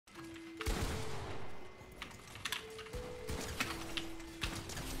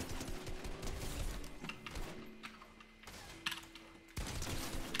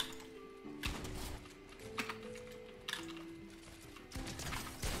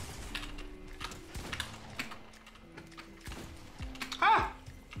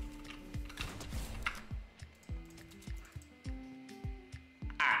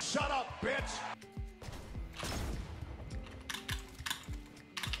bitch!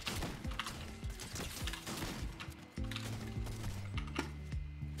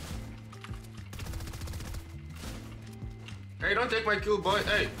 Hey, don't take my kill, boy.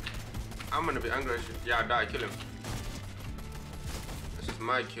 Hey, I'm gonna be angry. Yeah, die. Kill him. This is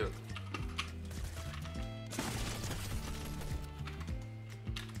my kill.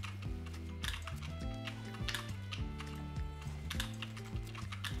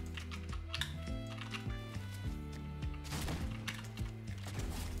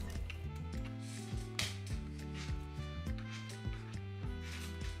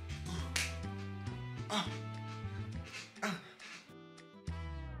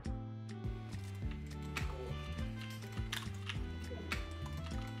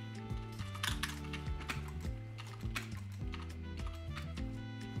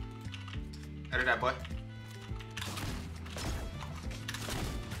 Edit that, boy.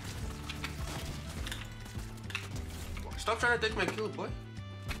 Stop trying to take my kill, boy.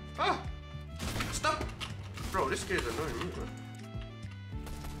 Ah! Stop! Bro, this kid is annoying me, bro.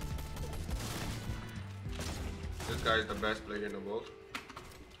 This guy is the best player in the world.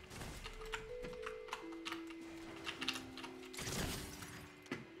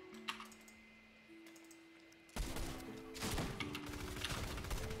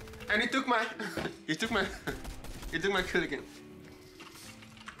 And he took my he took my kill again.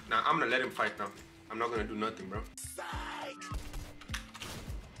 Now I'm gonna let him fight now. I'm not gonna do nothing, bro.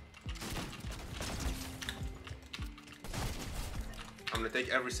 I'm gonna take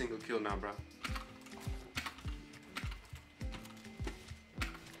every single kill now, bro.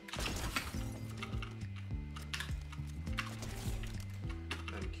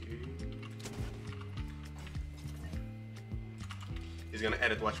 Thank you. He's gonna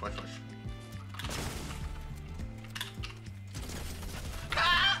edit, watch.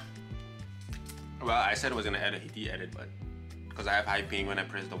 Ah! Well, I said I was gonna edit, he de-edit, but because I have high ping when I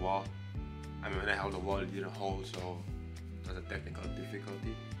press the wall. I mean, when I held the wall, it didn't hold, so that's a technical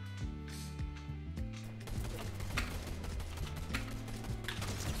difficulty.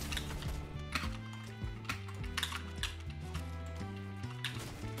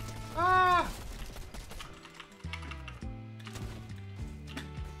 Ah!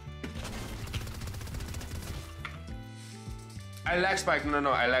 I lag spike.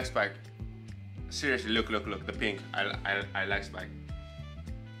 No, I lag spike. Seriously, look, the pink. I lag spike.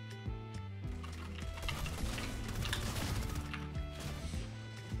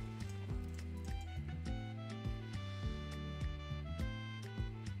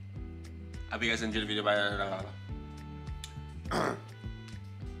 Hope you guys enjoyed the video. Bye.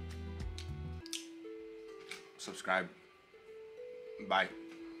 Subscribe. Bye.